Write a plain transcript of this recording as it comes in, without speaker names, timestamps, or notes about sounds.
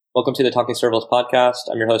Welcome to the Talking Serverless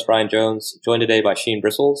podcast. I'm your host, Ryan Jones, joined today by Sheen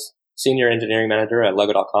Bristles, Senior Engineering Manager at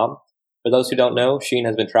Lego.com. For those who don't know, Sheen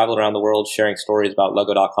has been traveling around the world sharing stories about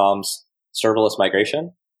Lego.com's serverless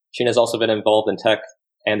migration. Sheen has also been involved in tech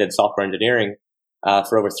and in software engineering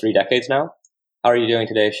for over 3 decades now. How are you doing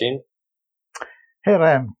today, Sheen? Hey,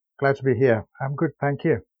 Ryan. Glad to be here. I'm good, thank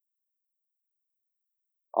you.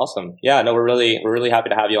 Awesome. Yeah, no, we're really happy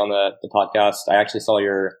to have you on the podcast. I actually saw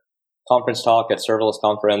your conference talk at Serverless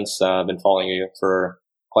Conference. I've been following you for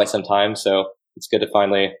quite some time, so it's good to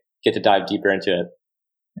finally get to dive deeper into it.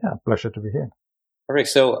 Yeah, pleasure to be here. Perfect.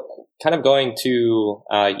 So kind of going to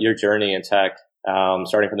your journey in tech,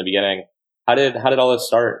 starting from the beginning, how did all this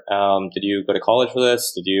start? Did you go to college for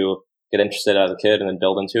this? Did you get interested as a kid and then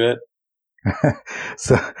build into it?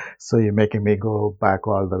 So you're making me go back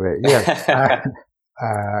all the way. Yes.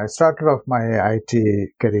 I started off my IT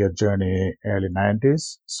career journey early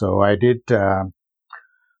 90s. So I did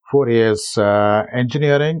 4 years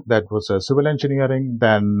engineering. That was civil engineering.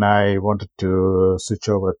 Then I wanted to switch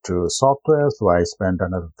over to software. So I spent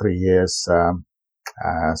another 3 years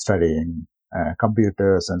studying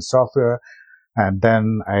computers and software. And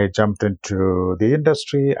then I jumped into the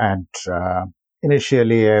industry, and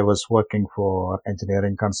initially I was working for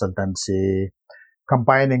engineering consultancy,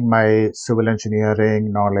 combining my civil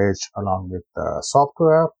engineering knowledge along with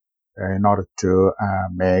software in order to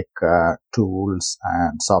make tools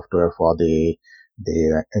and software for the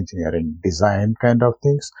engineering design kind of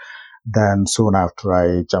things. Then soon after,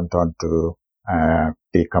 I jumped onto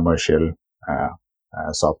the commercial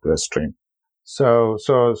software stream. So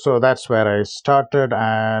that's where I started,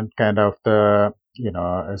 and kind of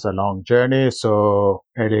it's a long journey. So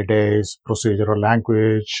early days, procedural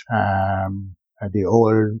language, the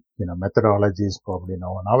old, methodologies probably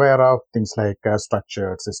no one aware of, things like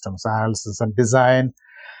structured systems analysis and design.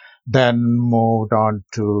 Then moved on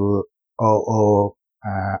to AOD,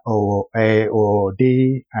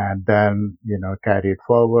 and then, carried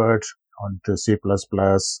forward onto C++,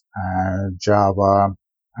 and Java,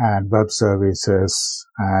 and web services,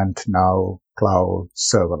 and now cloud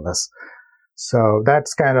serverless. So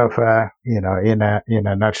that's kind of, in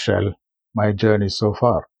a nutshell, my journey so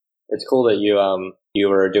far. It's cool that you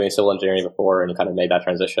were doing civil engineering before and you kind of made that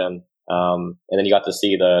transition. And then you got to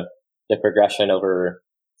see the progression over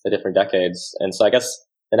the different decades. And so I guess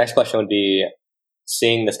the next question would be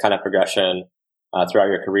seeing this kind of progression throughout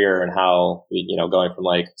your career, and how, going from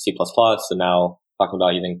like C++ and now talking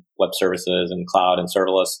about using web services and cloud and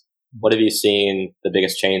serverless. What have you seen the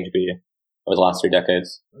biggest change be over the last 3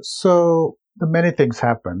 decades? So many things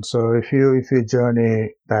happen. So if you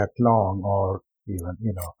journey that long, or even,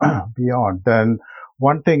 beyond, then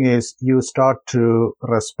one thing is you start to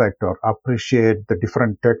respect or appreciate the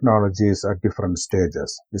different technologies at different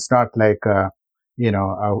stages. It's not like,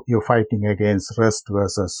 you're fighting against REST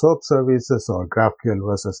versus SOAP services or GraphQL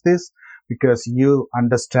versus this, because you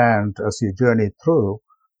understand as you journey through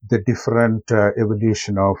the different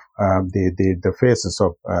evolution of the phases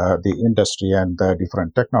of the industry and the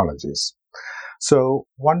different technologies. So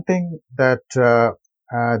one thing that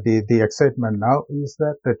the excitement now is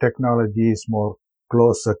that the technology is more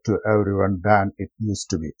closer to everyone than it used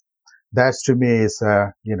to be. That to me is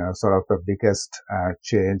sort of the biggest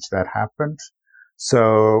change that happened.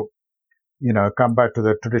 So, compared to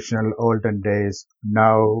the traditional olden days,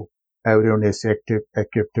 now everyone is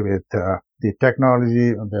equipped with the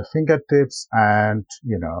technology on their fingertips, and,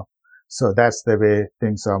 so that's the way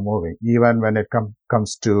things are moving. Even when it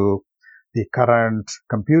comes to the current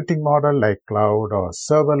computing model like cloud or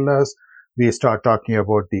serverless, we start talking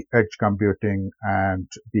about the edge computing and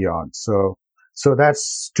beyond. So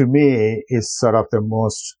that's, to me, is sort of the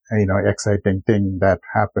most, exciting thing that's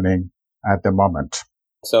happening at the moment.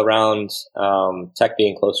 So around tech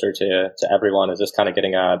being closer to everyone, is this kind of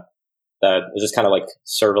getting at that? Is this kind of like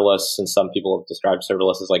serverless, and some people have described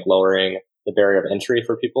serverless as like lowering the barrier of entry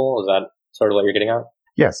for people? Is that sort of what you're getting at?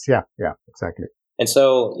 Yes, yeah, exactly. And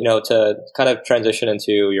so, to kind of transition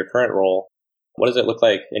into your current role, what does it look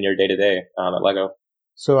like in your day-to-day at Lego?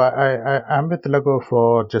 So I'm with Lego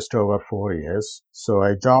for just over 4 years. So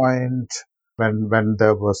I joined when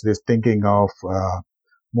there was this thinking of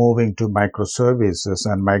moving to microservices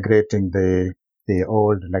and migrating the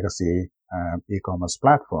old legacy e-commerce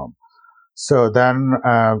platform. So then,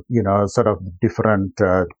 sort of different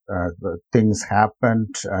things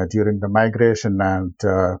happened during the migration, and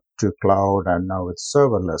to cloud, and now it's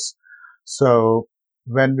serverless. So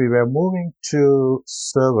when we were moving to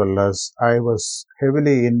serverless, I was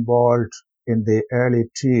heavily involved in the early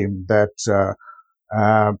team that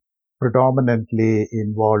predominantly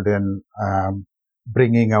involved in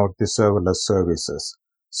bringing out the serverless services.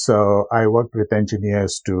 So I worked with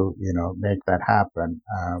engineers to, make that happen,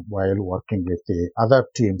 while working with the other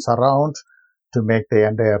teams around to make the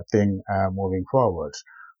entire thing, moving forward.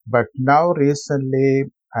 But now recently,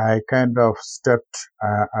 I kind of stepped,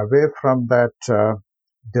 away from that,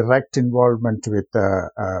 direct involvement with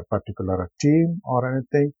a particular team or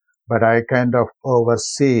anything, but I kind of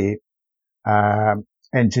oversee,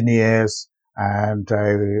 engineers, and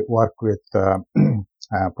I work with,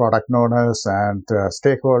 product owners and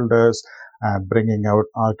stakeholders, bringing out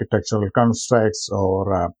architectural constructs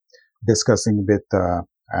or discussing with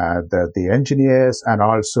the engineers, and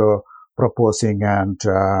also proposing and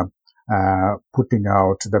putting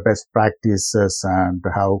out the best practices and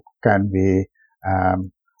how can we,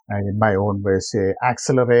 in my own way, say,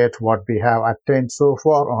 accelerate what we have attained so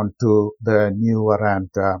far onto the newer and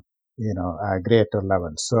greater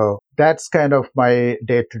level. So that's kind of my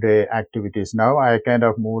day-to-day activities now. I kind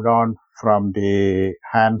of moved on from the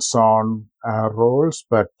hands-on roles,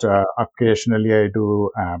 but occasionally I do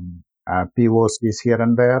POCs here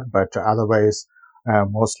and there, but otherwise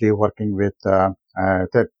mostly working with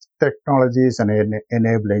technologies and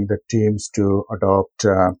enabling the teams to adopt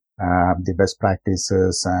the best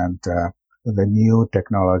practices and the new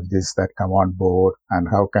technologies that come on board, and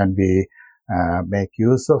how can we make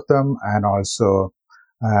use of them, and also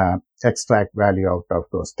extract value out of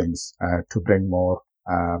those things to bring more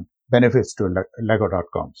benefits to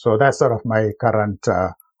Lego.com. So that's sort of my current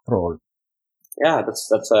role. Yeah, that's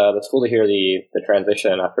cool to hear the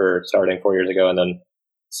transition after starting 4 years ago and then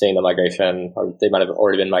seeing the migration, or they might have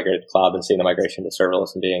already been migrated to cloud and seeing the migration to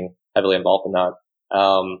serverless and being heavily involved in that.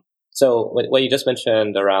 So what you just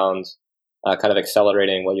mentioned around kind of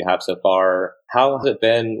accelerating what you have so far, how has it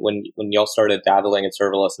been when y'all started dabbling in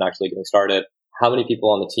serverless and actually getting started? How many people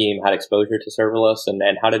on the team had exposure to serverless, and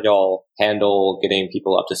how did y'all handle getting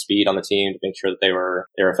people up to speed on the team to make sure that they were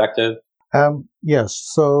effective? Yes,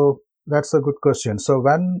 so that's a good question. So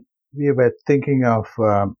when we were thinking of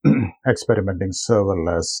experimenting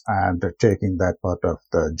serverless and taking that part of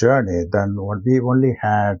the journey, then we only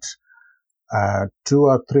had 2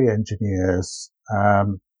 or 3 engineers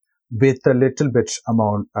with a little bit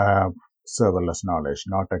amount of serverless knowledge,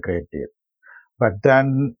 not a great deal. But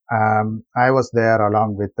then I was there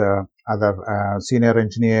along with the other senior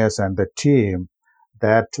engineers and the team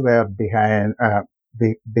that were behind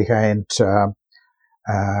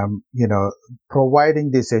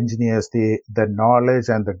providing these engineers the knowledge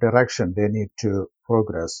and the direction they need to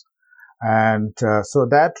progress. And so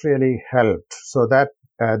that really helped. So that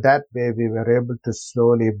way we were able to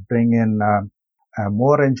slowly bring in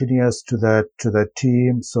more engineers to the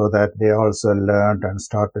team, so that they also learned and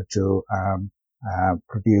started to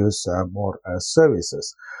produce more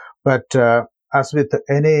services. But as with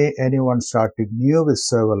anyone starting new with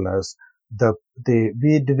serverless,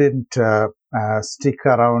 we didn't stick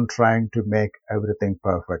around trying to make everything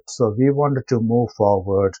perfect. So we wanted to move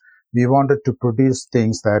forward. We wanted to produce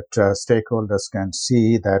things that stakeholders can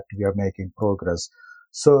see that we are making progress.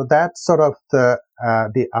 So that's sort of the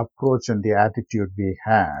approach and the attitude we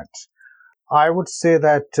had. I would say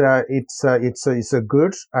that it's a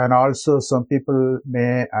good, and also some people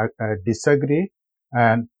may disagree.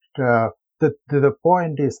 And the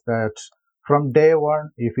point is that from day one,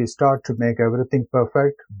 if we start to make everything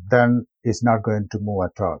perfect, then it's not going to move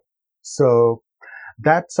at all. So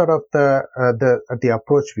that's sort of the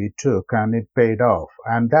approach we took, and it paid off.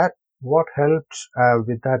 And that what helped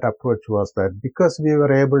with that approach was that because we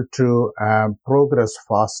were able to progress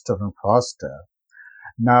faster and faster,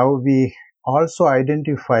 now we also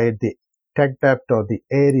identified the tech debt or the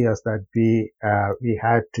areas that we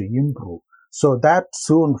had to improve. So that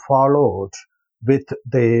soon followed with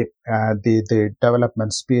the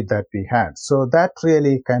development speed that we had. So that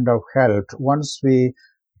really kind of helped. Once we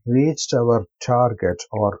reached our target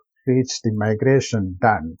or reached the migration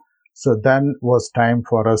done, so then was time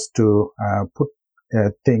for us to put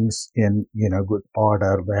things in good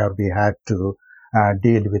order, where we had to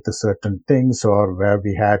deal with certain things, or where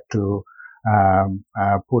we had to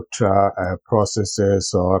put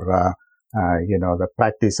processes or the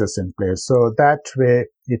practices in place. So that way,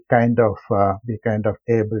 we kind of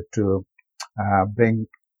able to bring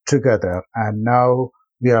together, and now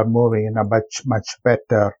we are moving in a much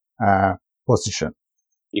better position.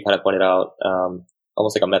 You kind of pointed out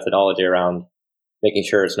almost like a methodology around making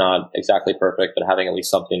sure it's not exactly perfect, but having at least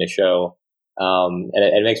something to show. And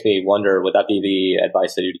it makes me wonder, would that be the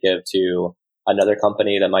advice that you'd give to another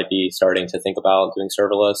company that might be starting to think about doing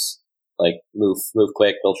serverless, like move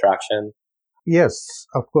quick, build traction? Yes,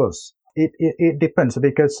 of course. It depends,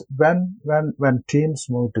 because when teams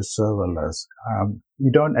move to serverless,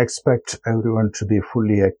 you don't expect everyone to be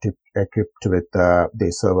fully equipped with the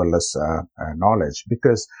serverless knowledge,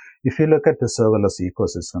 because if you look at the serverless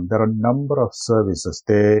ecosystem, there are a number of services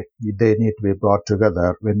they need to be brought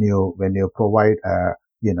together when you provide a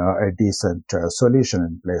decent solution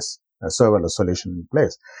in place, a serverless solution in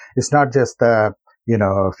place. It's not just a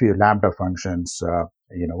few Lambda functions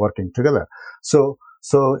working together. So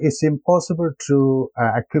it's impossible to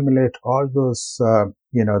accumulate all those,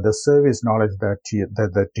 the service knowledge that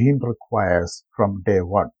the team requires from day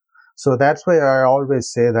one. So that's why I always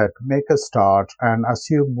say that make a start, and as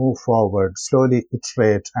you move forward, slowly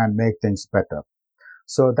iterate and make things better.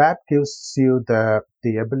 So that gives you the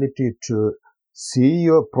ability to see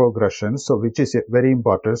your progression, so which is very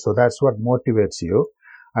important. So that's what motivates you.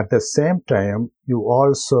 At the same time, you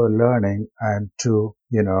also learning and to,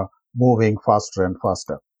 moving faster and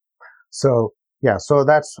faster. So yeah, so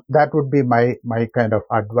that would be my kind of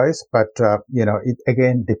advice. But it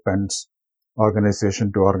again depends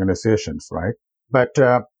organization to organizations, right? But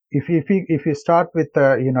if you start with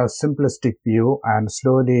simplistic view and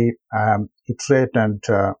slowly iterate and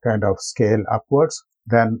kind of scale upwards,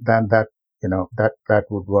 then that that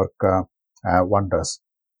would work wonders.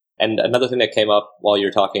 And another thing that came up while you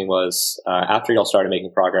were talking was after y'all started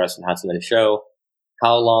making progress and had something to show,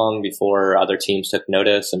 how long before other teams took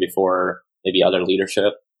notice and before maybe other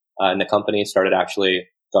leadership in the company started actually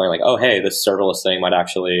going like, oh, hey, this serverless thing might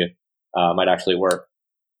actually work?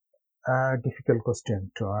 Difficult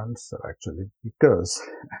question to answer, actually, because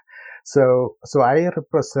so I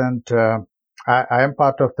represent, I am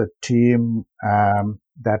part of the team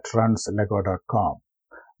that runs Lego.com.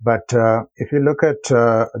 But if you look at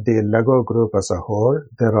the Lego group as a whole,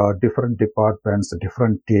 there are different departments,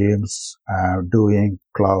 different teams doing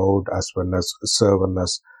cloud as well as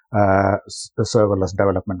serverless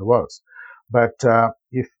development works. But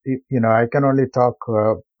if I can only talk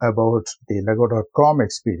about the Lego.com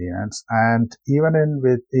experience, and even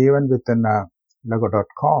within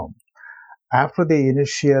Lego.com, after the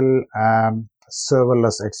initial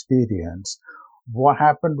serverless experience, what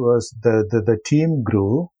happened was the team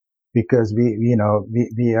grew, because we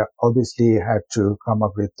obviously had to come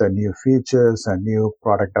up with new features and new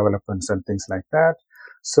product developments and things like that.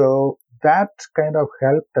 So that kind of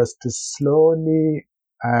helped us to slowly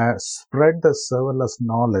spread the serverless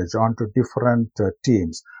knowledge onto different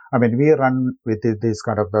teams. I mean, we run with this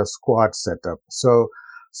kind of a squad setup. So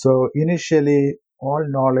initially, all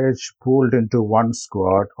knowledge pooled into one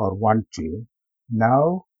squad or one team.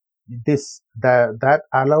 Now, that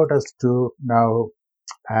allowed us to now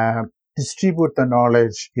distribute the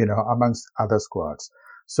knowledge, amongst other squads.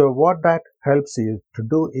 So what that helps you to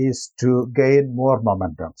do is to gain more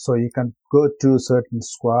momentum. So you can go to certain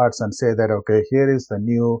squads and say that, okay, here is the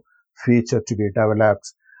new feature to be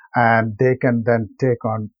developed, and they can then take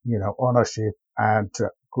on, ownership and,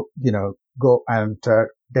 go and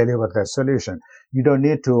deliver their solution. You don't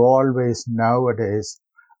need to always nowadays,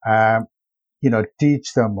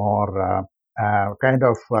 teach them or kind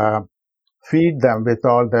of feed them with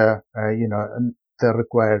all the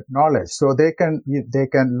required knowledge, so they can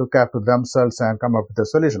look after themselves and come up with a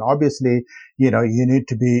solution. Obviously, you need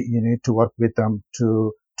to work with them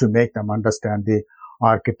to make them understand the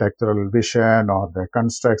architectural vision or the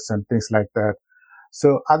constructs and things like that.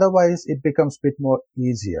 So otherwise, it becomes a bit more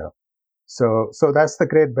easier. So that's the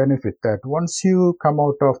great benefit, that once you come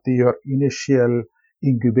out of your initial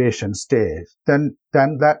incubation stage, then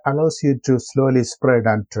that allows you to slowly spread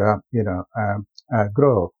and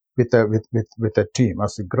grow with a team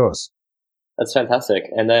as it grows. That's fantastic.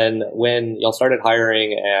 And then when y'all started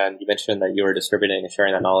hiring, and you mentioned that you were distributing and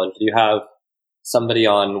sharing that knowledge, do you have somebody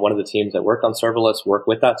on one of the teams that worked on serverless work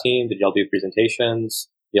with that team? Did y'all do presentations?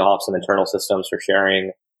 Do y'all have some internal systems for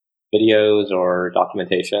sharing videos or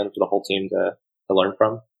documentation for the whole team to learn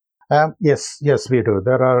from? Yes, we do.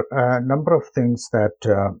 There are a number of things that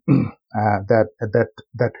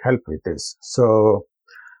that help with this. So,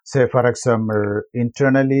 say for example,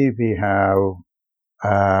 internally we have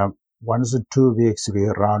once in 2 weeks we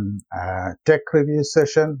run a tech review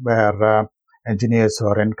session where engineers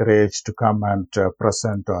are encouraged to come and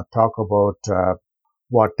present or talk about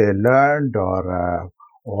what they learned,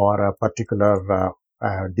 or a particular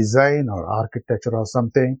design or architecture or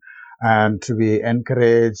something. And we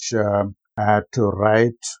encourage to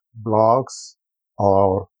write blogs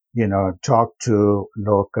or talk to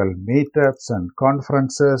local meetups and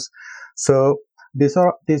conferences. So these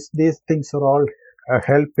things are all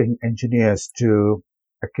helping engineers to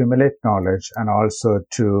accumulate knowledge and also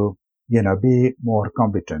to be more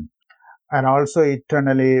competent. and also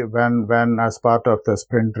internally, when as part of the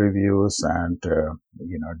sprint reviews and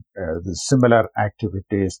the similar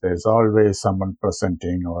activities, there's always someone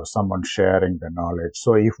presenting or someone sharing the knowledge.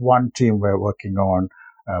 So if one team were working on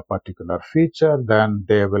a particular feature, then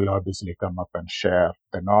they will obviously come up and share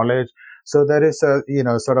the knowledge. So there is a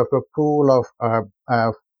sort of a pool of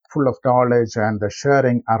full of knowledge and the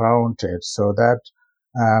sharing around it. So that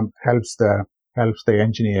helps the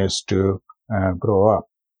engineers to grow up.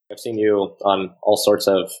 I've seen you on all sorts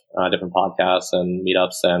of different podcasts and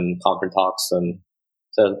meetups and conference talks. And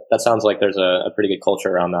so that sounds like there's a pretty good culture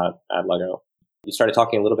around that at Lego. You started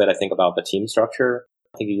talking a little bit, I think, about the team structure.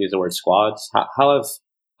 I think you used the word squads. How have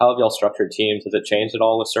y'all structured teams? Has it changed at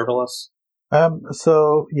all with serverless?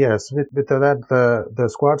 So yes, with that, the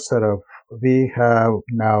squad setup, we have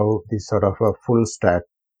now this sort of a full stack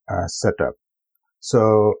setup.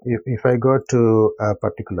 So if I go to a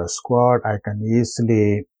particular squad, I can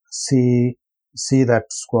easily see that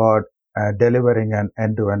squad delivering an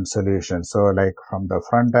end-to-end solution. So like from the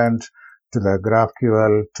front end to the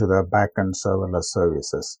GraphQL to the backend serverless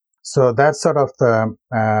services. So that's sort of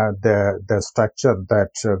the structure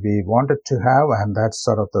that we wanted to have, and that's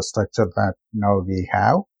sort of the structure that now we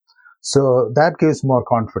have. So that gives more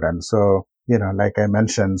confidence. So like I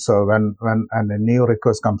mentioned, so when a new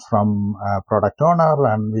request comes from a product owner,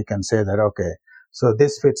 and we can say that, okay, so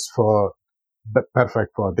this fits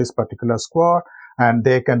perfect for this particular squad, and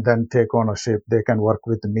they can then take ownership. They can work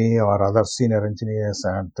with me or other senior engineers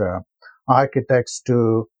and architects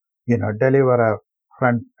to, deliver a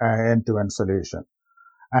front end-to-end solution.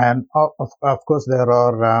 And of course, there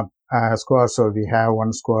are squads. So we have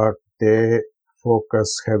one squad. They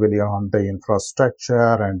focus heavily on the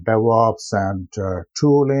infrastructure and DevOps and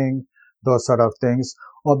tooling, those sort of things.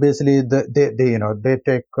 Obviously, they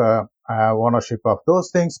take ownership of those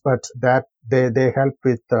things, but that they help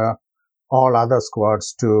with all other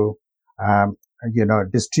squads to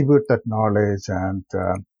distribute that knowledge and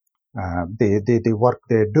the work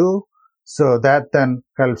they do. So that then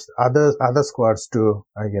helps other squads to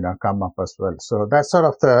come up as well. So that's sort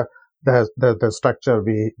of the structure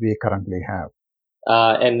we currently have.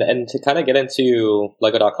 And to kind of get into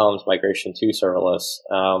Lego.com's migration to serverless,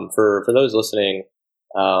 for those listening,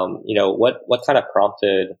 what kind of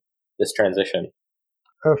prompted this transition?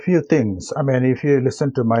 A few things. I mean, if you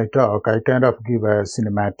listen to my talk, I kind of give a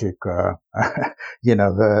cinematic,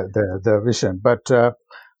 the vision. But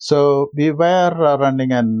so we were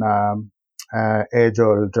running an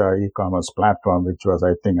age-old e-commerce platform, which was,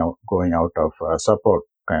 I think, going out of support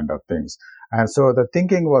kind of things. And so the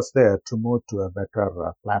thinking was there to move to a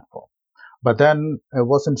better platform. But then I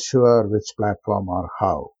wasn't sure which platform or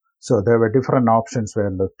how. So there were different options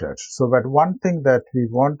were looked at. So, but one thing that we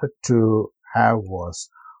wanted to have was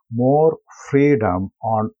more freedom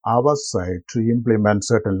on our side to implement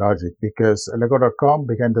certain logic, because Lego.com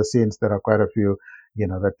behind the scenes, there are quite a few,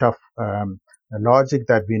 the tough logic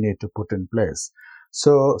that we need to put in place.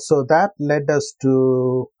 So that led us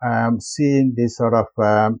to seeing this sort of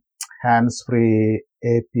hands-free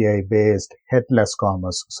API-based headless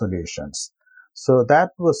commerce solutions. So that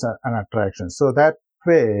was an attraction. So that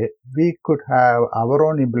way we could have our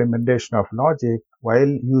own implementation of logic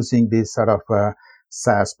while using these sort of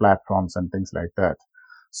SaaS platforms and things like that.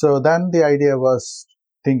 So then the idea was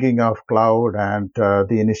thinking of cloud, and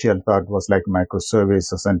the initial thought was like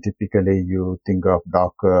microservices, and typically you think of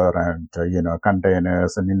Docker and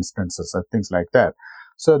containers and instances and things like that.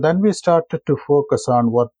 So then we started to focus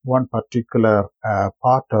on what one particular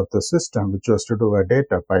part of the system, which was to do a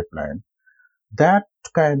data pipeline. That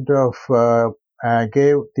kind of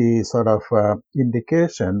gave the sort of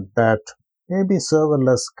indication that maybe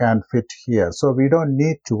serverless can fit here. So we don't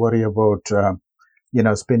need to worry about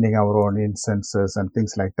spinning our own instances and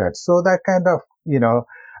things like that. So that kind of,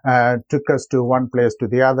 took us to one place to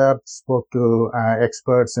the other, spoke to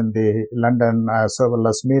experts in the London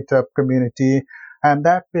serverless meetup community. And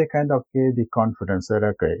that way kind of gave the confidence that,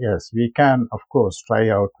 okay, yes, we can, of course, try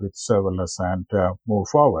out with serverless and move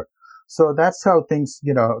forward. So that's how things,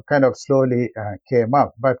 kind of slowly came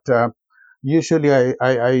up. But usually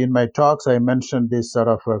I in my talks, I mentioned this sort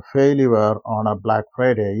of a failure on a Black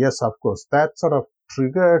Friday. Yes, of course, that sort of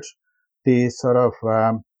triggered the sort of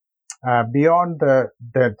beyond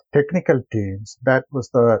the technical teams. That was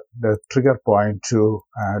the trigger point to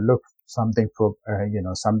look something for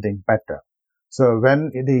something better. So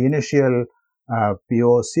when the initial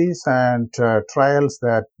POCs and trials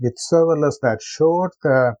that with serverless that showed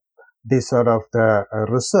the sort of the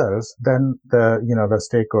results, then the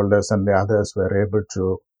stakeholders and the others were able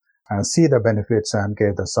to see the benefits and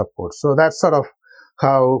gave the support. So that's sort of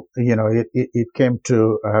how, it came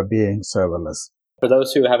to being serverless. For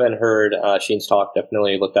those who haven't heard Sheen's talk,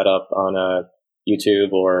 definitely look that up on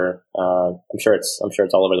YouTube, or I'm sure it's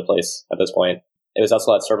all over the place at this point. It was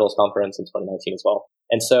also at Serverless Conference in 2019 as well.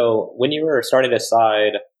 And so when you were starting to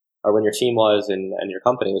decide, or when your team was and your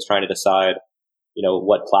company was trying to decide,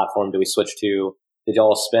 what platform do we switch to? Did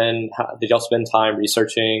y'all spend time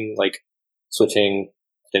researching, like switching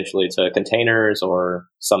potentially to containers or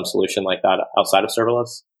some solution like that outside of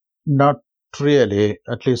serverless? Not really,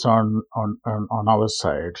 at least on our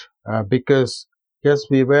side, because yes,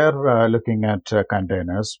 we were looking at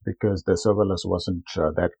containers because the serverless wasn't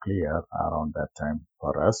that clear around that time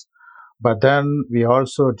for us. But then we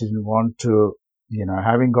also didn't want to,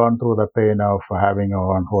 having gone through the pain of having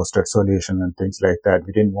our own hosted solution and things like that,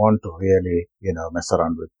 we didn't want to really, mess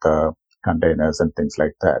around with containers and things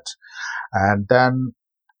like that. And then,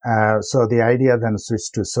 so the idea then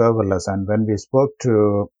switched to serverless. And when we spoke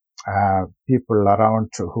to people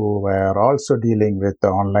around who were also dealing with the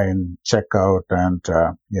online checkout and,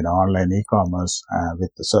 online e-commerce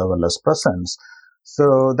with the serverless presence,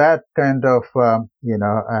 so that kind of,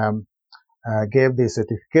 gave the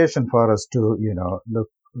certification for us to,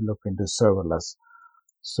 look into serverless.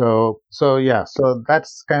 So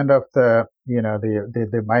that's kind of the,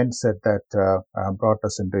 the mindset that brought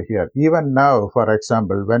us into here. Even now, for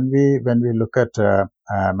example, when we look at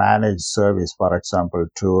managed service, for example,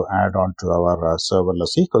 to add on to our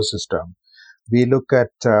serverless ecosystem, we look at,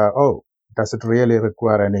 does it really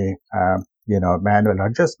require any, manual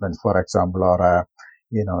adjustments, for example, or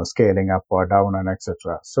scaling up or down and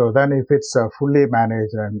etc. So then if it's fully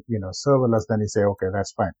managed and, serverless, then you say, okay,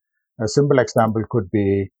 that's fine. A simple example could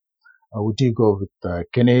be, would you go with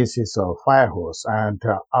Kinesis or Firehose? And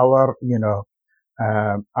our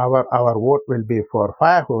vote will be for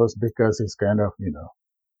Firehose because it's kind of,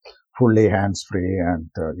 fully hands-free and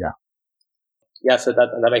yeah. Yeah, so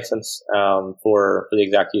that makes sense for the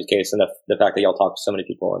exact use case, and the fact that y'all talked to so many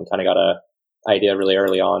people and kind of got a idea really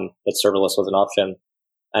early on that serverless was an option.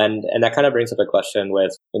 And that kind of brings up a question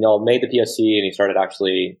with, when y'all made the POC and you started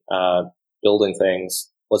actually building things,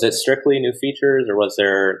 was it strictly new features, or was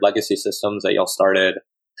there legacy systems that y'all started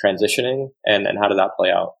transitioning, and how did that play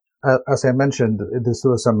out? As I mentioned, this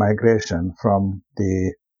was a migration from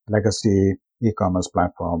the legacy e-commerce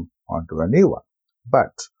platform onto a new one.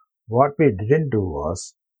 But what we didn't do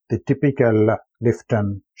was the typical lift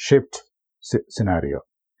and shift scenario.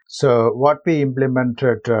 So what we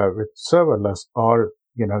implemented with serverless, all,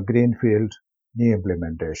 greenfield new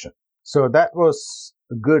implementation. So that was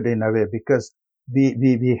good in a way because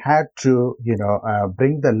we had to,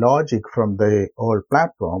 bring the logic from the old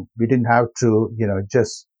platform. We didn't have to,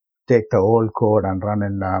 just take the old code and run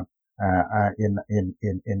in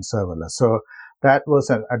serverless. So that was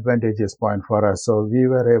an advantageous point for us. So we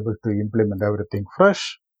were able to implement everything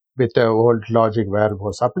fresh with the old logic where it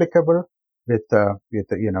was applicable with a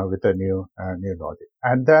new logic.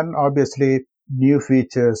 And then obviously new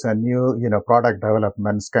features and new, product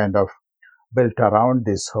developments kind of built around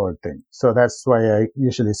this whole thing. So that's why I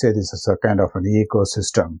usually say this is a kind of an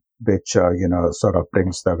ecosystem which, sort of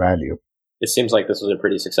brings the value. It seems like this was a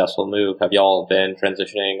pretty successful move. Have y'all been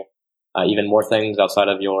transitioning even more things outside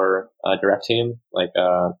of your direct team, like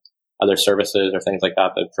other services or things like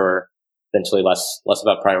that for potentially less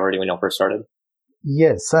about priority when y'all first started?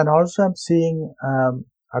 Yes, and also I'm seeing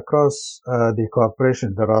across the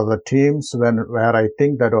corporation, there are the teams where I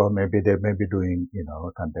think that, maybe they may be doing,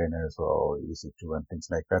 containers or EC2 and things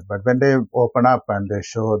like that. But when they open up and they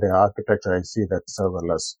show the architecture, I see that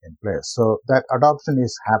serverless in place. So that adoption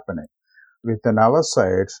is happening. Within our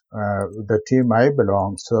side, the team I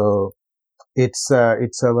belong, so it's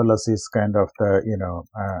serverless is kind of the,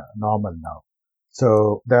 normal now.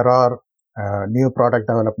 So there are new product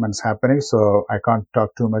developments happening. So I can't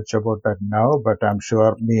talk too much about that now, but I'm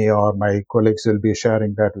sure me or my colleagues will be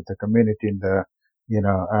sharing that with the community in the,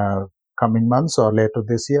 coming months or later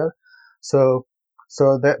this year. So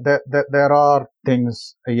there are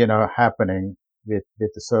things, happening with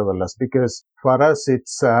the serverless, because for us,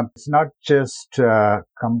 it's not just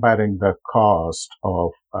comparing the cost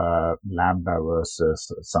of Lambda versus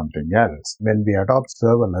something else. When we adopt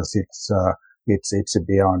serverless, it's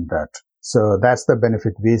beyond that. So that's the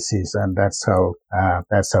benefit we see, and that's how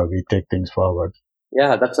we take things forward.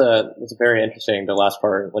 Yeah, that's very interesting. The last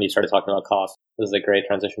part when you started talking about cost, this is a great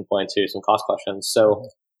transition point to some cost questions. So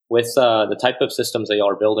with the type of systems that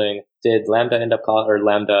y'all are building, did Lambda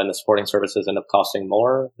Lambda and the supporting services end up costing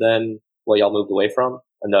more than what y'all moved away from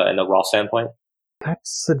in the raw standpoint?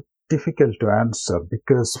 That's difficult to answer,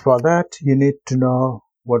 because for that you need to know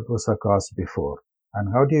what was the cost before,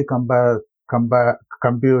 and how do you compare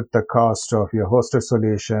compute the cost of your hosted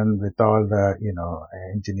solution with all the,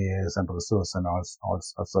 engineers and resource and all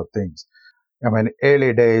sorts of things. I mean,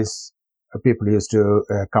 early days, people used to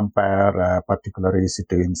compare a particular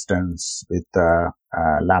EC2 instance with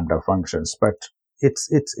Lambda functions, but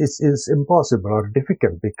it's impossible or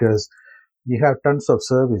difficult because you have tons of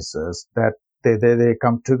services that they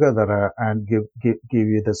come together and give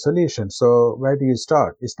you the solution. So where do you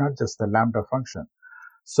start? It's not just the Lambda function.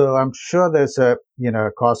 So I'm sure there's a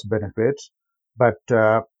cost benefit, but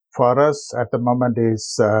for us at the moment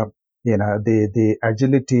is the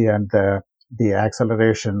agility and the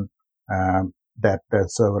acceleration that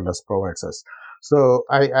serverless provides us. So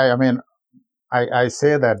I mean I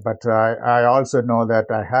say that, but I also know that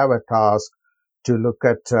I have a task to look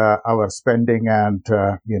at our spending and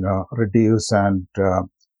reduce and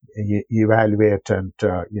evaluate and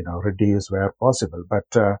reduce where possible.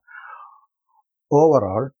 But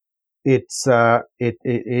overall, it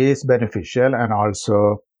is beneficial, and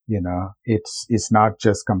also it's not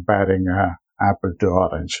just comparing apple to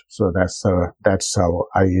orange. So that's how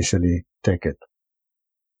I usually take it.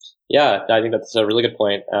 Yeah, I think that's a really good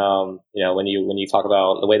point. When you talk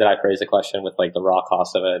about the way that I phrase the question with like the raw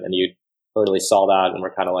cost of it, and you totally saw that, and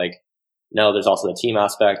we're kind of like, no, there's also the team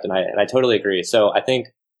aspect, and I totally agree. So I think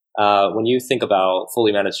when you think about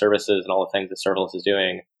fully managed services and all the things that serverless is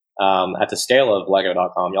doing, at the scale of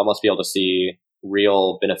Lego.com, you almost be able to see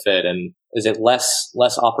real benefit. And is it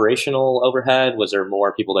less operational overhead? Was there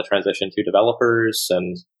more people that transitioned to developers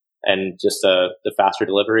and just the faster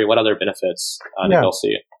delivery? What other benefits did you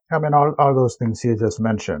see? I mean, all those things you just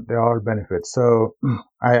mentioned, they're all benefits. So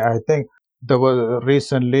I think there was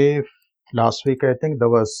recently, last week, I think there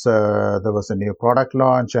was a new product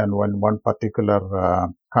launch, and when one particular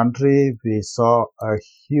country, we saw a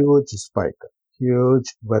huge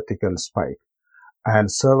vertical spike. And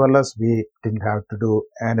serverless, we didn't have to do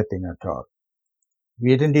anything at all.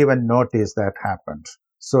 We didn't even notice that happened.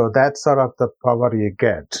 So that's sort of the power you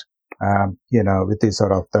get, with the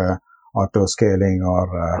sort of the auto scaling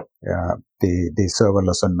or the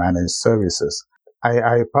serverless and managed services.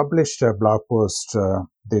 I published a blog post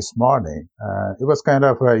this morning. It was kind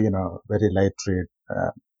of a very light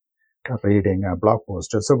reading a blog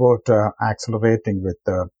post. It's about accelerating with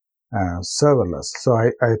serverless. So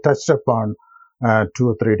I touched upon 2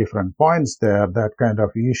 or 3 different points there that kind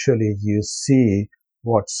of usually you see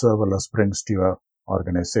what serverless brings to your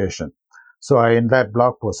organization. So in that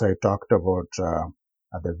blog post, I talked about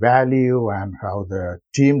the value and how the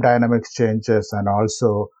team dynamics changes, and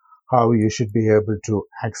also how you should be able to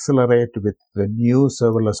accelerate with the new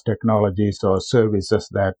serverless technologies or services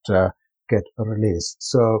that get released.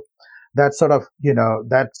 So that's sort of,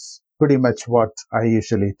 that's pretty much what I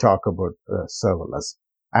usually talk about serverless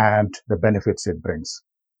and the benefits it brings.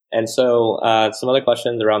 And so some other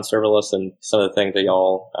questions around serverless and some of the things that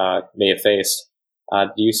y'all may have faced.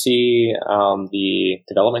 Do you see the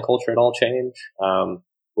development culture at all change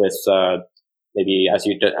with maybe as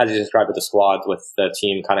you described with the squads, with the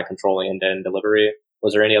team kind of controlling end-to-end delivery?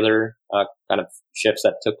 Was there any other kind of shifts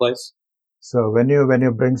that took place? So when you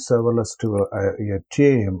bring serverless to your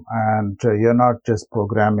team, and you're not just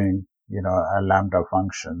programming, Lambda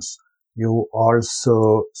functions, you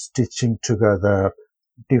also stitching together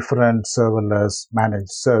different serverless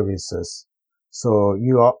managed services. So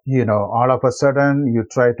all of a sudden you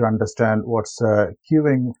try to understand what's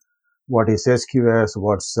queuing, what is SQS,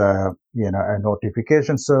 what's a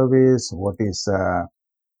notification service, what is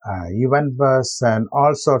event bus, and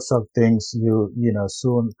all sorts of things you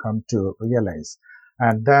soon come to realize.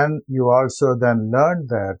 And then you also then learn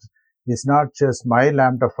that it's not just my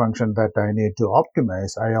Lambda function that I need to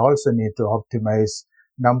optimize. I also need to optimize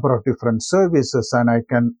number of different services, and I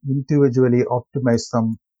can individually optimize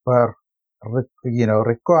them per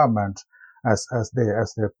requirement as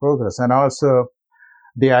they progress. And also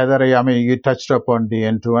you touched upon the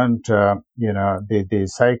end-to-end, the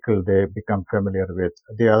cycle they become familiar with.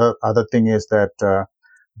 The other thing is that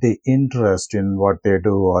the interest in what they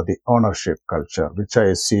do, or the ownership culture, which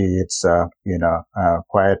I see it's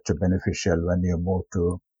quite beneficial when you move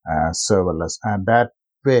to serverless, and that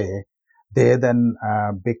way they then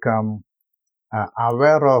become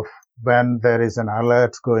aware of when there is an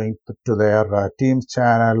alert going to their Teams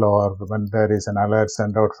channel, or when there is an alert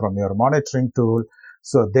sent out from your monitoring tool.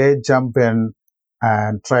 So they jump in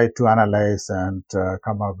and try to analyze and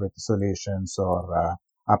come up with solutions or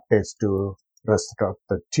updates to rest of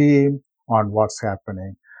the team on what's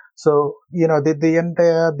happening. So, the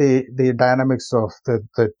entire, the dynamics of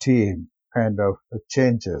the team kind of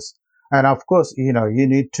changes. And of course, you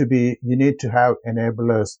need to have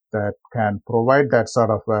enablers that can provide that sort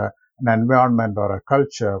of an environment or a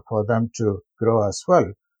culture for them to grow as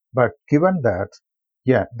well. But given that,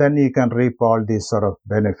 yeah, then you can reap all these sort of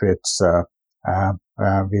benefits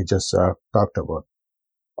we just talked about.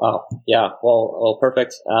 Wow. Yeah. Well,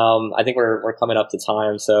 perfect. I think we're coming up to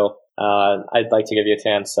time, so I'd like to give you a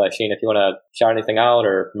chance, Sheen, if you want to shout anything out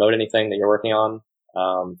or promote anything that you're working on,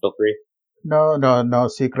 feel free. No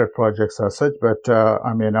secret projects as such, but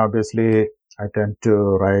I mean, obviously, I tend to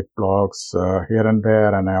write blogs here and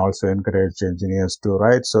there, and I also encourage engineers to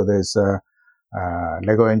write. So there's a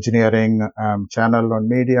Lego Engineering channel on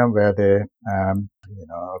Medium where they,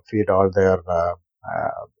 feed all their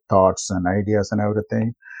thoughts and ideas and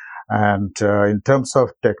everything. And in terms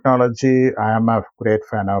of technology, I am a great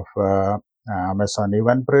fan of Amazon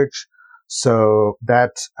EventBridge. So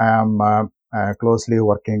that I'm closely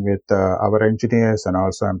working with our engineers, and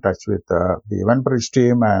also I'm in touch with the EventBridge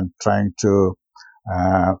team and trying to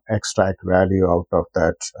extract value out of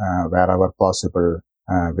that wherever possible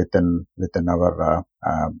within our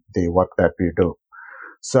the work that we do.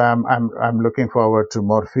 So I'm looking forward to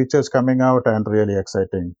more features coming out and really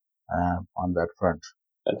exciting on that front.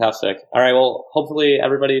 Fantastic. All right. Well, hopefully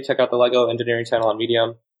everybody check out the Lego Engineering channel on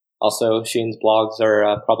Medium. Also, Sheen's blogs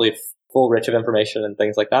are probably full rich of information and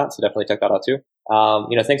things like that. So definitely check that out too.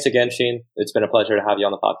 Thanks again, Sheen. It's been a pleasure to have you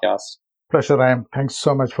on the podcast. Pleasure, Ryan. Thanks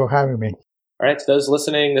so much for having me. All right. To those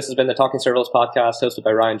listening, this has been the Talking Serverless podcast hosted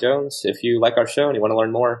by Ryan Jones. If you like our show and you want to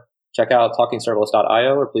learn more, check out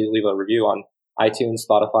talkingserverless.io, or please leave a review on iTunes,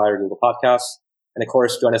 Spotify, or Google Podcasts. And of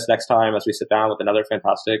course, join us next time as we sit down with another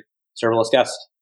fantastic serverless guest.